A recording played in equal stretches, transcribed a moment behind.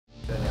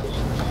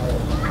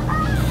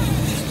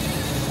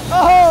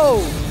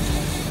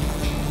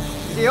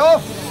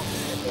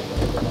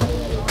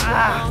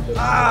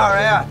Far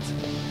out.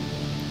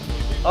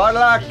 Hard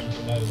luck.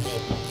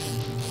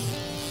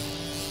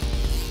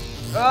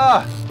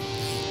 Ah,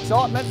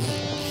 Excitement.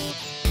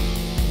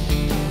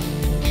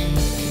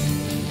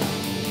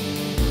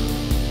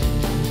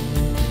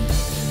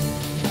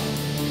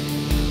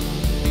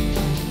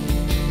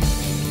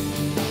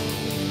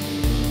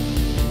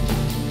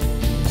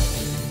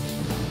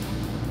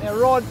 Now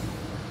Rod,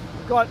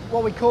 got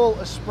what we call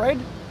a spread.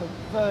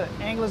 For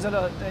anglers that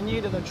are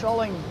new to the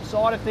trolling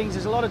side of things,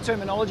 there's a lot of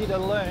terminology to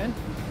learn,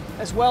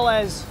 as well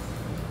as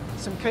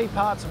some key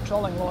parts of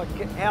trolling, like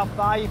how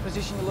far you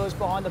position your lures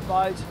behind the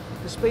boat,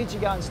 the speeds you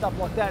go and stuff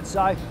like that.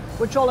 So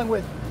we're trolling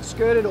with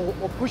skirted or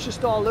pusher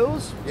style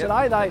lures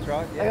today. They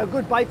got a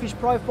good baitfish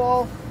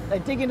profile. They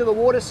dig into the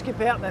water, skip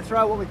out, and they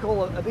throw what we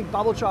call a big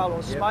bubble trail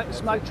or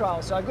smoke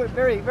trail. So good,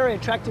 very, very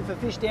attractive for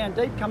fish down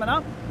deep coming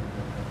up.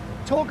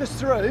 Talk us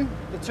through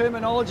the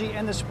terminology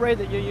and the spread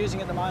that you're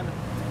using at the moment.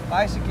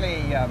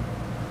 basically,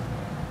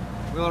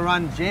 we'll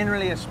run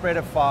generally a spread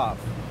of 5.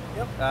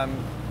 Yep.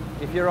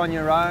 If you're on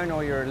your own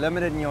or you're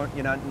limited in your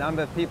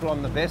number of people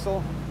on the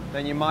vessel,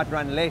 then you might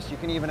run less. You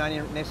can even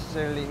only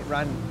necessarily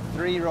run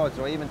 3 rods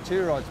or even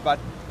 2 rods. But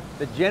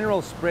the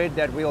general spread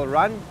that we'll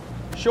run,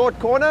 short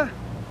corner,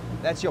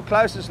 that's your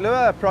closest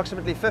lure,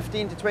 approximately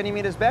 15 to 20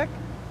 meters back.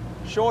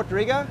 Short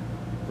rigger,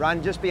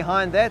 run just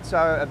behind that,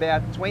 so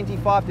about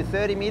 25 to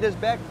 30 meters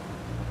back,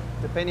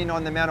 depending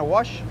on the amount of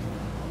wash.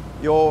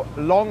 Your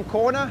long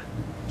corner,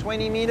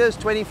 20 meters,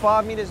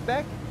 25 meters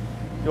back.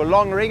 Your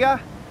long rigger,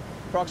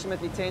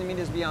 approximately 10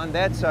 meters beyond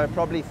that, so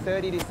probably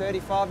 30 to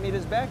 35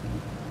 meters back.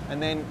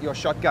 And then your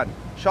shotgun.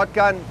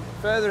 Shotgun,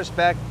 furthest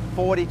back,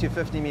 40 to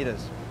 50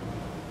 meters.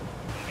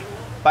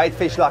 Bait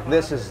fish like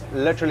this is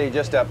literally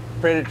just a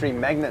predatory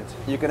magnet.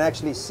 You can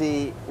actually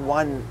see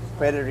one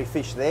predatory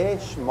fish there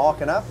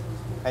marking up,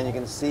 and you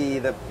can see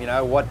the,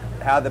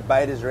 how the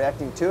bait is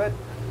reacting to it.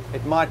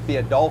 It might be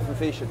a dolphin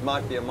fish, it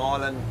might be a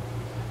marlin,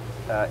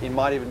 it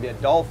might even be a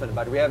dolphin,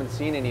 but we haven't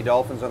seen any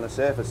dolphins on the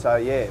surface. So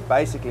yeah,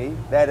 basically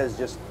that is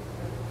just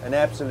an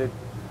absolute,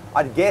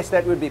 I'd guess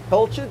that would be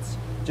pilchards,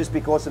 just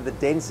because of the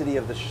density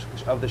of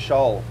the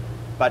shoal.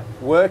 But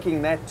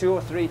working that 2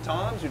 or 3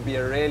 times would be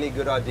a really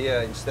good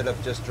idea, instead of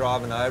just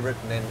driving over it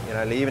and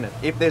then leaving it.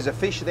 If there's a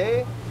fish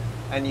there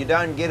and you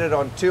don't get it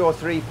on 2 or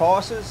 3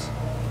 passes,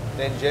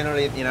 then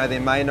generally there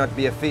may not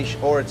be a fish,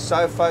 or it's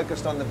so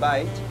focused on the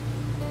bait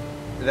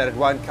that it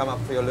won't come up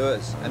for your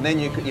lures. And then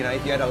you could,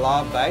 if you had a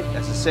live bait,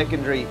 that's a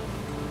secondary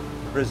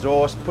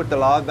resource, put the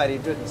live bait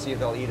into it and see if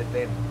they'll eat it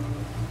then.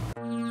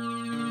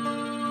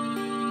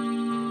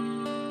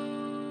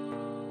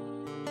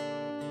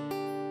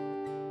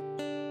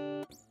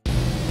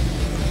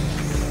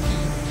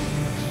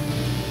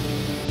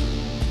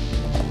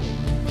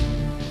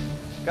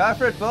 Go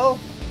for it, Bill.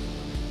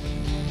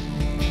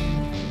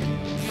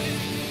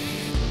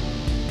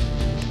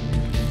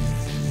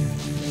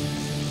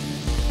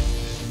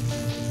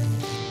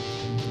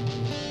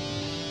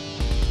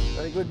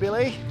 Very good,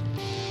 Billy.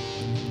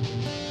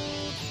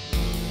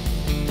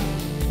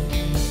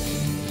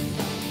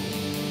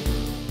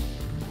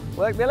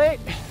 Work, Billy.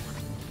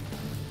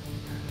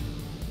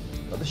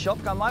 Got the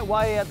shotgun, mate,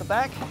 way out the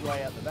back.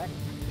 Way out the back.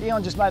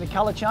 Dion just made a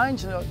colour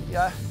change. Oh,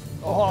 yeah.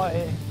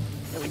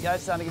 There we go,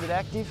 starting to get a bit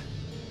active.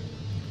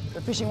 We're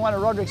fishing one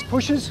of Roderick's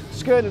pushers,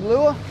 skirted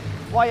lure,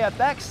 way out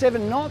back,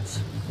 7 knots.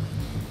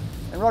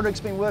 And Roderick's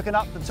been working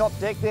up the top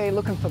deck there,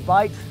 looking for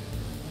bait,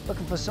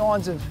 looking for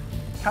signs of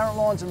current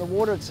lines in the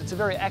water. It's a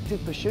very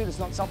active pursuit. It's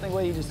not something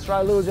where you just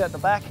throw lures out the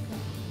back,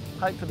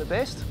 hope for the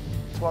best.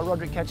 That's why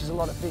Roderick catches a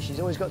lot of fish.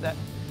 He's always got that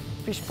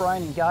fish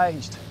brain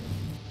engaged.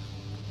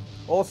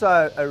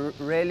 Also,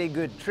 a really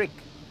good trick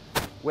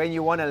when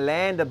you want to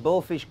land a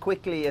bullfish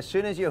quickly, as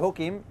soon as you hook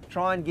him,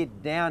 try and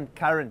get down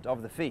current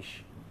of the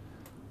fish.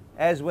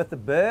 As with a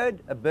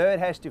bird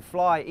has to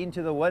fly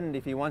into the wind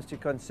if he wants to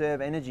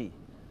conserve energy.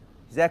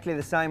 Exactly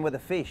the same with a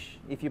fish.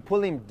 If you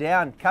pull him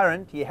down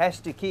current, he has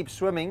to keep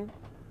swimming,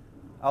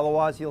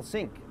 otherwise he'll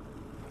sink.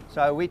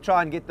 So we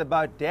try and get the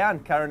boat down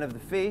current of the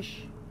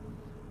fish,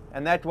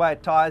 and that way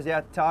it tires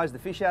the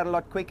fish out a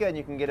lot quicker, and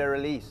you can get a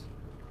release.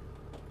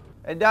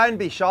 And don't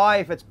be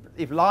shy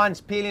if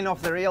line's peeling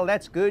off the reel.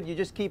 That's good. You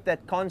just keep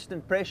that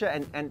constant pressure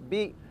and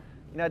be,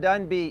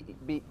 don't be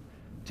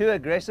too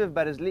aggressive,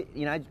 but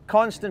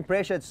constant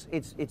pressure.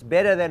 It's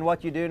better than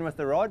what you're doing with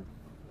the rod.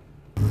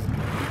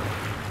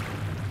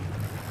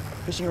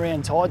 Fishing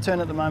around tide turn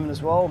at the moment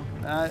as well.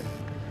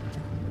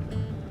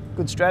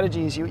 Good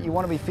strategy is you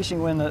want to be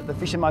fishing when the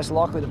fish are most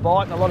likely to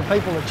bite, and a lot of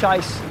people that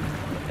chase,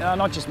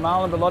 not just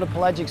marlin, but a lot of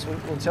pelagics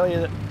will tell you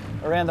that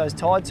around those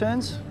tide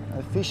turns,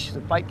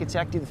 the bait gets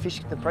active,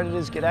 the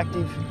predators get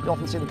active. You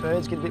often see the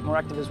birds get a bit more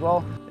active as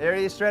well. There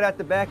he is, straight out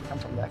the back.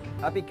 Comes from back.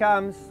 Up he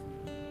comes.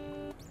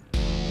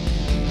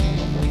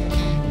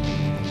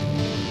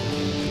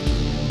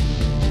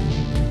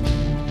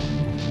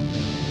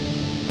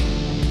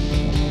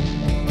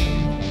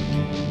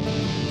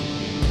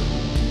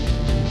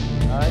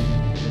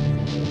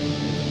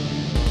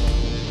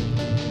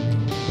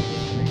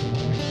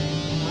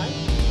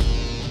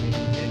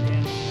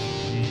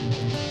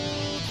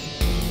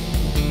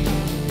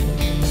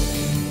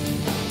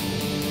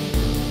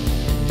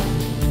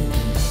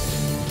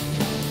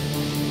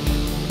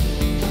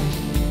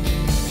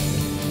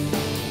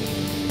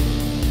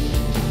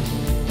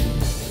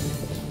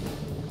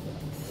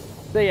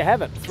 there you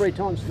have it, 3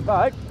 times the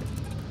boat,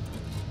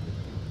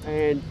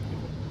 and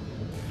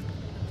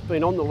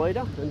been on the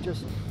leader and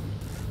just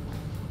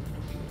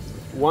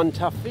one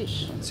tough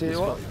fish. See,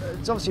 well,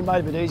 it's obviously made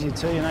a bit easier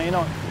too. You know,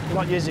 you're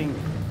not using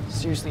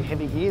seriously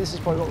heavy gear. This is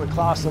probably what we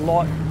class the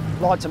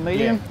light to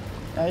medium.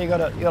 Yeah. You got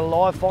a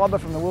live fibre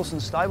from the Wilson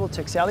stable,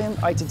 Texalium,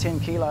 8 to 10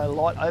 kilo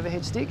light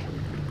overhead stick,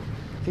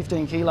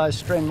 15 kilos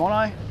strand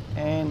mono,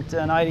 and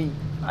an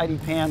 80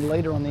 pound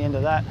leader on the end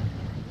of that.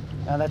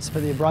 That's for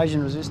the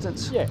abrasion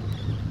resistance. Yeah.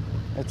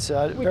 It's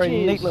a very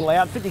neat little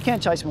outfit. You can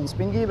chase them on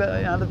spin gear, but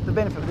you know, the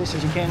benefit of this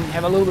is you can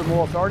have a little bit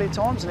more authority at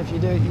times, and if you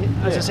do,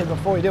 as I said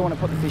before, you do want to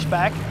put the fish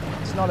back,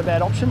 it's not a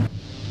bad option.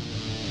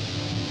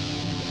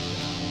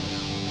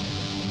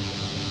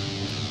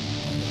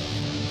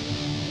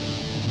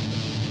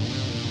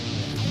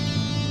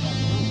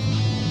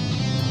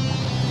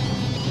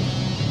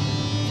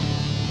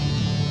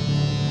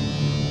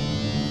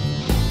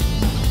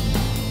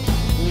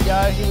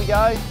 Here we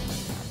go.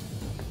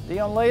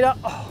 Dion leader.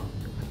 Oh.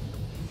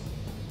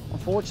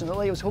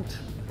 Unfortunately, it was hooked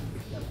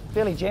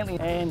fairly gently,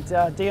 and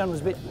Dion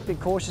was a bit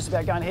cautious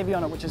about going heavy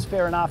on it, which is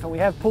fair enough, and we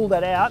have pulled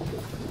that out.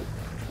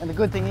 And the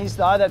good thing is,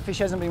 though, that fish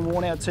hasn't been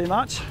worn out too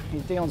much.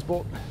 Dion's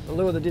bought the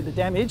lure that did the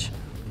damage.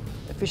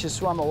 The fish has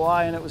swum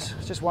away, and it was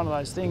just one of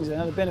those things.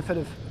 And the benefit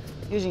of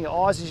using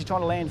your eyes as you're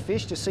trying to land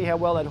fish, just see how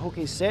well that hook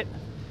is set.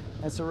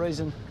 That's the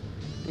reason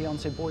Dion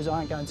said, boys,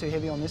 I ain't going too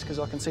heavy on this, because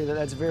I can see that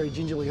that's very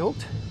gingerly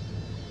hooked.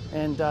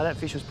 And that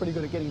fish was pretty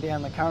good at getting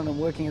down the current and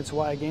working its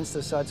way against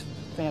us, so it's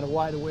found a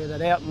way to wear that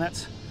out, and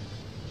that's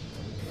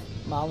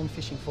marlin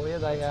fishing for you.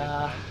 They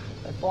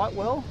bite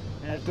well,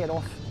 and they get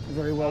off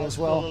very well as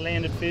well.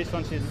 Landed fish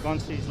once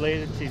she's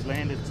landed, she's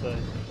landed. So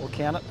we'll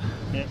count it.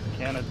 Yep,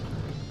 count it.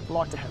 I'd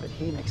like to have it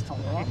here next time,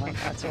 all right, mate?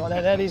 That's all right.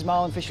 That is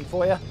marlin fishing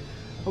for you.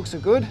 Hooks are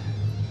good.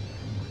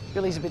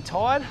 Billy's a bit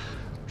tired.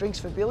 Drinks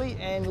for Billy,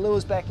 and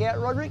lures back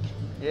out, Roderick.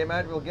 Yeah,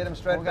 mate, we'll get him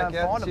straight back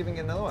out and see if we can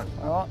get another one.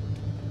 All right.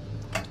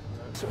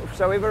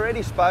 So we've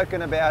already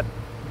spoken about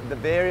the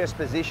various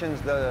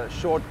positions, the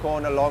short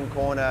corner, long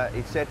corner,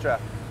 etc.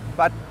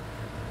 But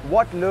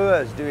what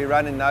lures do we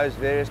run in those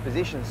various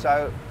positions?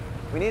 So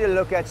we need to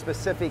look at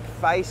specific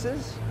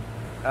faces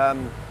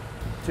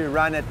to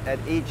run it at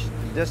each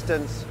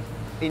distance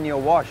in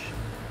your wash.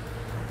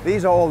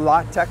 These are all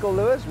light tackle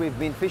lures. We've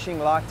been fishing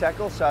light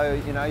tackle,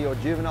 so you know, your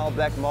juvenile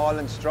black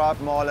marlin, striped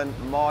marlin,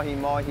 mahi,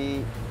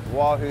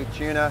 wahoo,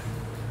 tuna,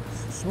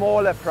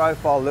 smaller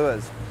profile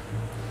lures.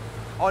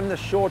 On the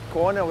short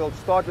corner, we'll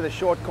start with the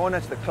short corner,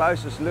 it's the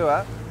closest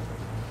lure.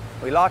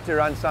 We like to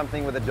run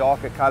something with a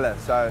darker color,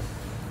 so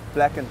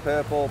black and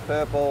purple,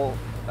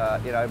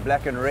 you know,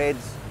 black and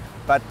reds,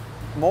 but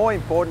more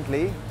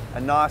importantly,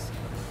 a nice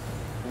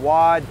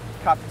wide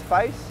cupped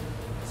face,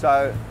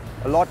 so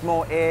a lot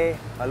more air,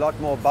 a lot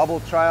more bubble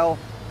trail,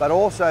 but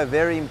also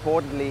very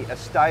importantly, a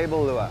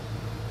stable lure.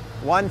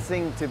 One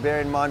thing to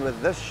bear in mind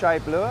with this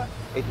shape lure,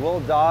 it will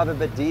dive a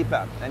bit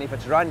deeper, and if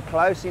it's run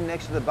close in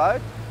next to the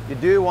boat, you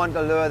do want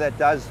a lure that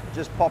does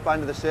just pop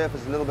under the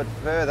surface a little bit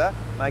further,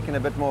 making it a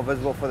bit more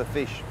visible for the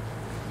fish.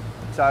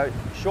 So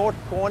short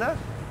corner,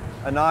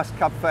 a nice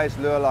cup face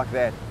lure like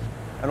that.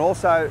 And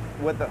also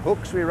with the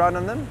hooks we run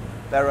on them,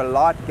 they're a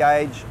light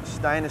gauge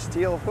stainless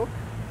steel hook.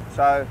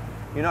 So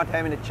you're not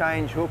having to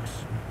change hooks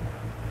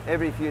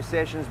every few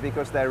sessions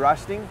because they're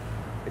rusting.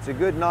 It's a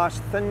good, nice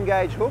thin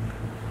gauge hook,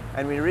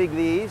 and we rig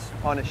these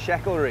on a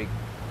shackle rig.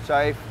 So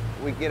if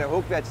we get a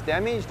hook that's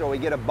damaged or we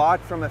get a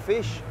bite from a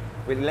fish,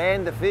 we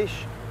land the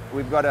fish,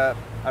 we've got a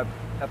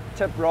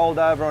tip rolled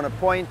over on a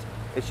point.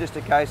 It's just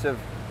a case of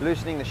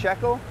loosening the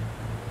shackle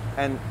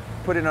and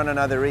put it on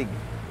another rig.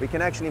 We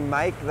can actually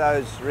make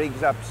those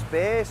rigs up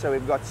spare, so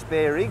we've got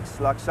spare rigs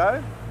like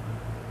so.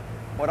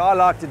 What I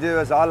like to do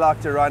is I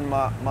like to run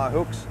my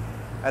hooks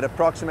at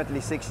approximately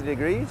 60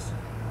 degrees.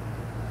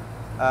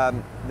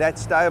 That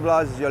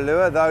stabilizes your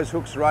lure. Those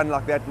hooks run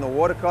like that in the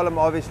water column.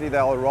 Obviously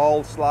they'll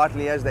roll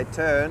slightly as they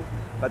turn,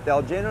 but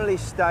they'll generally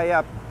stay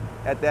up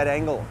at that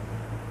angle.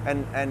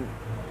 And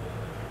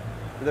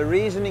the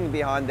reasoning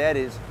behind that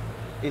is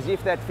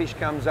if that fish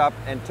comes up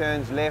and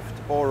turns left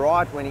or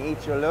right when he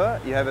eats your lure,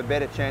 you have a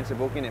better chance of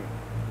hooking him.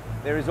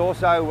 There is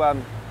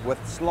also,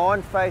 with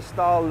slant face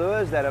style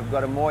lures that have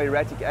got a more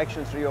erratic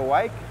action through your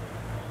wake,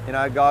 you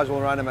know, guys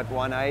will run them at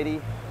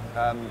 180.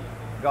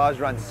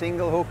 Guys run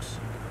single hooks.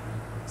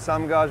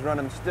 Some guys run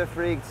them stiff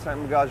rigged,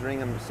 some guys run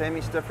them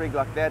semi-stiff rigged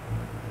like that.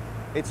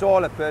 It's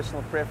all a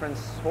personal preference,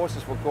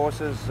 horses for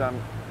courses.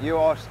 You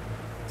ask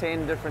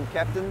 10 different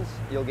captains,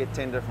 you'll get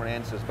 10 different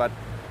answers. But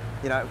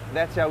you know,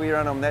 that's how we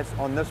run on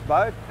this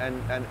boat,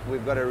 and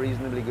we've got a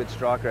reasonably good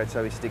strike rate,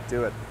 so we stick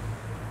to it.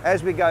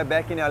 As we go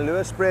back in our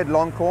lure spread,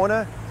 long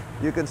corner,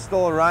 you can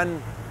still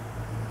run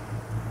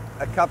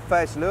a cup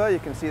face lure. You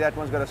can see that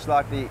one's got a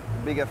slightly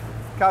bigger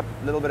cup,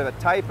 a little bit of a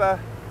taper,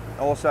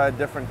 also a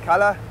different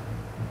color.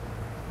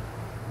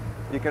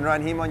 You can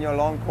run him on your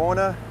long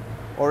corner,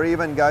 or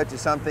even go to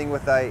something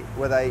with a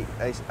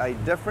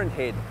different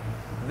head.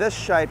 This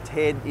shaped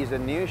head is a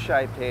new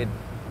shaped head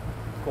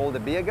called a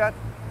beer gut.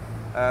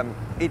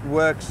 It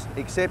works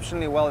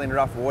exceptionally well in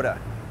rough water.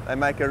 They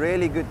make a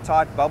really good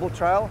tight bubble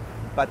trail,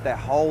 but they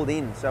hold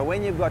in. So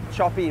when you've got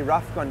choppy,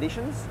 rough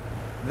conditions,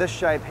 this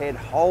shape head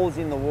holds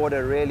in the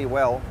water really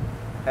well,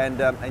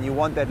 and you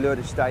want that lure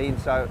to stay in.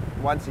 So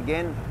once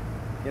again,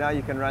 you know,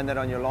 you can run that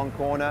on your long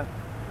corner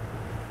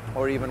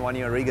or even one of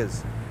your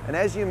riggers. And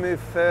as you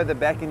move further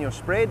back in your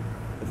spread,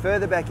 the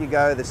further back you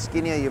go, the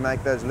skinnier you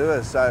make those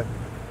lures. So,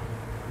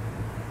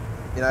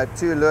 you know,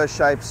 two lure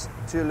shapes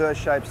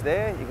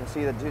there. You can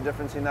see the two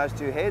difference in those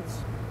two heads.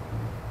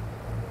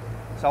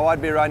 So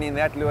I'd be running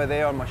that lure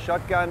there on my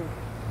shotgun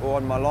or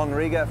on my long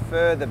rigger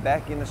further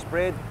back in the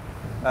spread.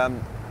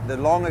 The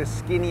longer,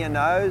 skinnier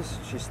nose,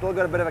 she's still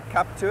got a bit of a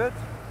cup to it,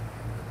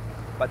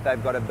 but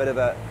they've got a bit of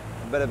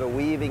a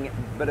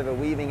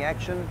weaving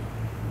action.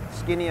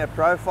 Skinnier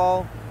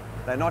profile.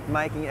 They're not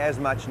making as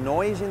much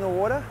noise in the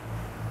water.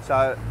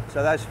 So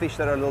those fish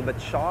that are a little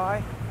bit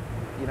shy,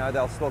 you know,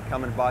 they'll still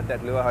come and bite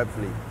that lure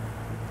hopefully.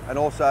 And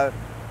also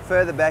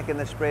further back in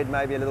the spread,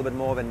 maybe a little bit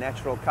more of a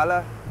natural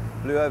color,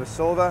 blue over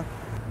silver.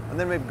 And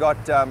then we've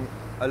got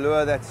a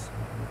lure that's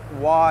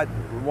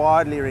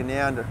widely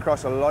renowned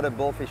across a lot of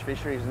billfish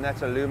fisheries, and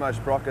that's a Lumo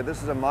sprocket.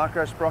 This is a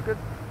micro sprocket.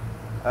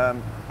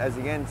 As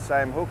again,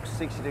 same hook,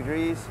 60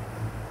 degrees,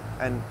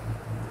 and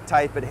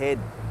tapered head.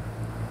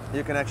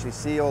 You can actually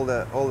see all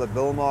the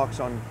bill marks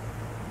on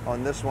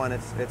this one.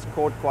 It's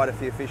caught quite a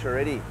few fish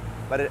already.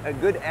 But a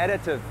good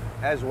additive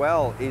as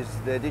well is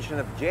the addition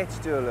of jets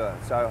to a lure.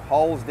 So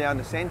holes down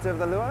the center of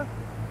the lure.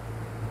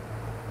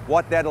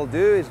 What that'll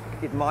do is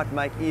it might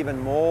make even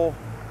more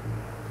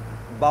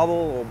bubble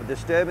or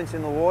disturbance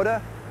in the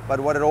water, but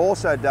what it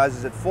also does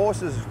is it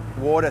forces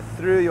water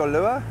through your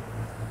lure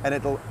and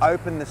it'll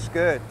open the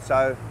skirt,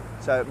 so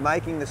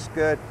making the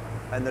skirt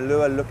and the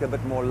lure look a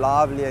bit more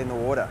livelier in the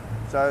water.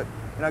 So,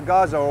 you know,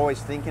 guys are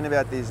always thinking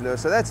about these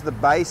lures. So that's the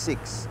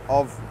basics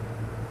of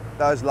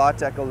those light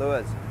tackle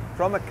lures,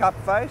 from a cup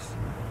face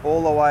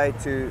all the way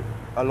to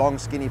a long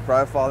skinny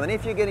profile. And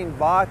if you're getting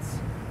bites,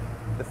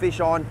 the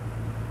fish aren't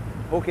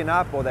hooking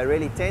up or they're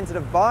really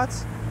tentative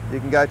bites, you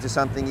can go to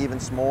something even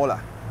smaller.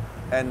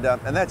 And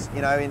that's,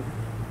 you know,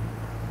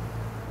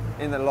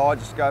 in the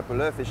larger scope of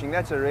lure fishing,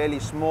 that's a really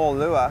small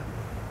lure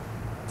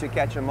to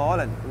catch a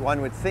marlin,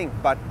 one would think,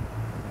 but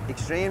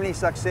extremely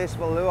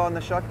successful lure on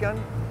the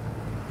shotgun.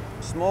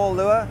 Small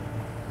lure,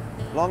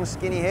 long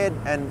skinny head,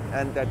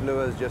 and that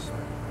lure is just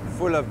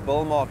full of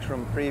bull marks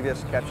from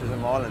previous captures of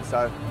marlin.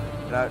 So,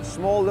 you know,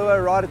 small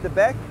lure right at the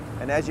back,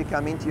 and as you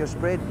come into your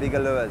spread, bigger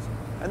lures.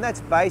 And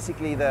that's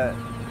basically the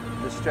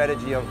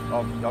strategy of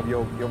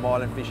your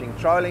marlin fishing.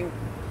 Trolling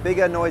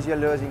bigger, noisier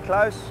lures in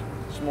close,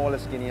 smaller,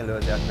 skinnier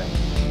lures out back.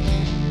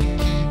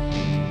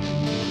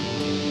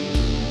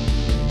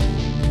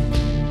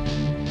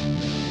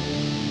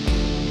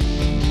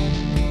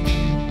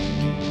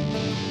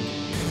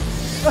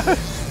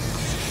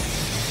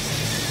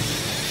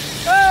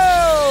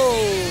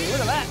 Oh,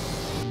 look at that.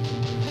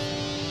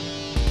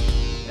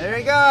 There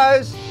he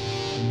goes.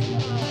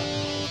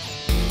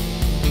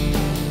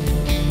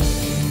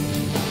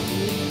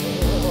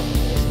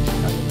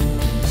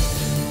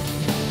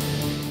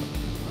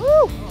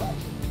 Woo.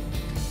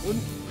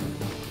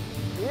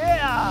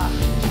 Yeah.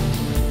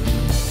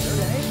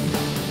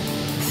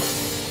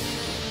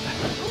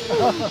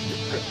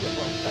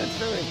 That's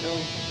very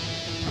cool.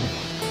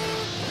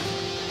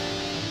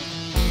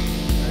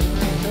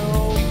 Very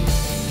cool.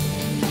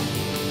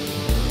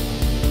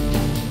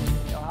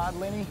 Go hard,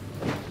 Lenny.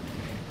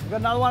 We've got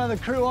another one of the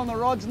crew on the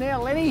rods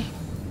now, Lenny.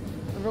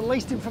 We've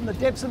released him from the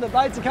depths of the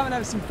boat to come and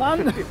have some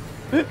fun.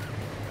 That's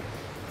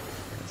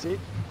it.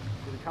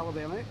 Bit of colour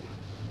there, mate.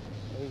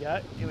 Here we go,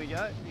 here we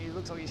go. He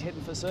looks like he's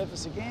heading for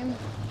surface again.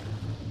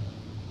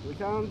 Here he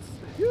comes.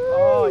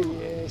 Oh,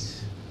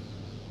 yes.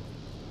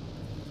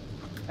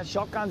 That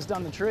shotgun's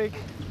done the trick.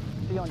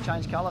 Dion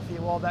changed colour for you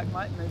a while back,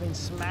 mate, and they've been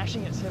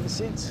smashing it ever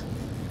since.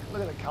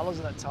 Look at the colours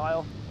of that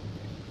tail.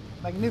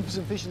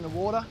 Magnificent fish in the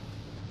water.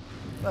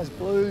 Those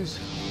blues.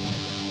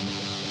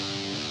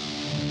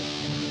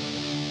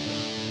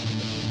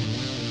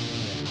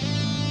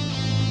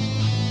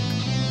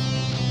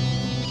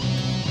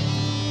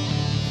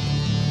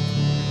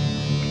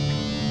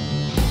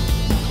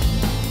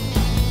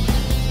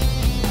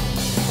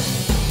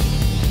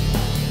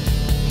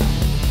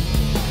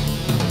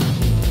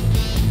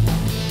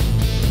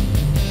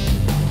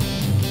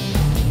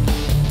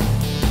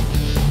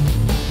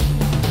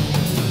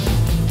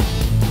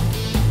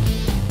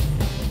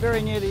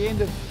 Very near the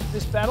end of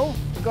this battle.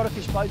 We've got to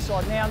fish both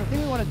sides now. And the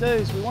thing we want to do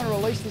is we want to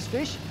release this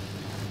fish.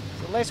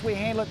 So the less we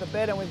handle it, the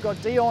better. And we've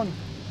got Dion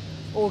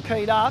all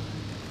keyed up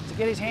to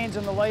get his hands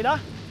on the leader.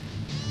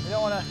 We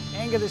don't want to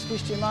anger this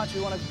fish too much.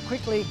 We want to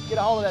quickly get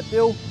a hold of that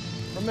bill,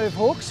 remove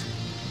hooks,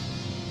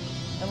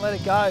 and let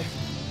it go.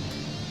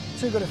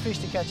 Too good a fish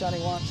to catch only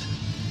once.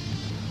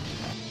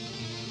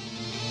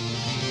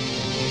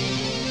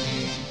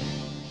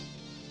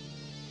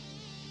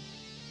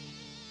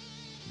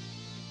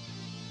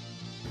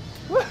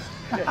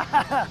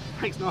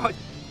 Thanks, mate.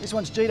 This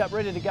one's G'd up,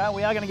 ready to go.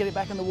 We are going to get it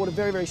back in the water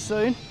very, very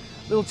soon.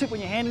 Little tip when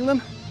you're handling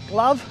them,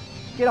 glove,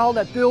 get a hold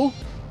of that bill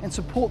and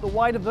support the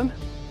weight of them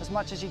as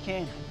much as you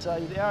can. So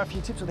there are a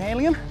few tips with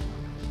handling them.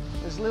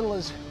 As little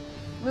as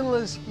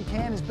you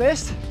can is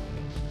best.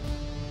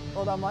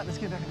 Well done, mate. Let's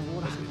get back in the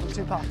water. It's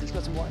too puffed. It's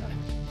got some weight on it.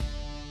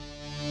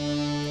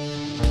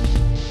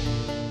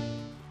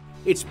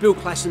 It's Bill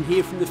Klassen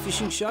here from The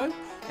Fishing Show,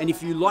 and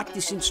if you like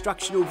this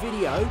instructional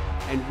video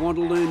and want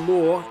to learn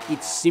more,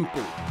 it's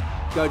simple.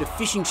 Go to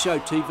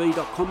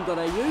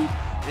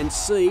fishingshowtv.com.au and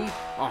see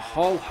a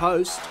whole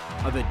host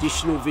of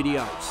additional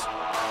videos.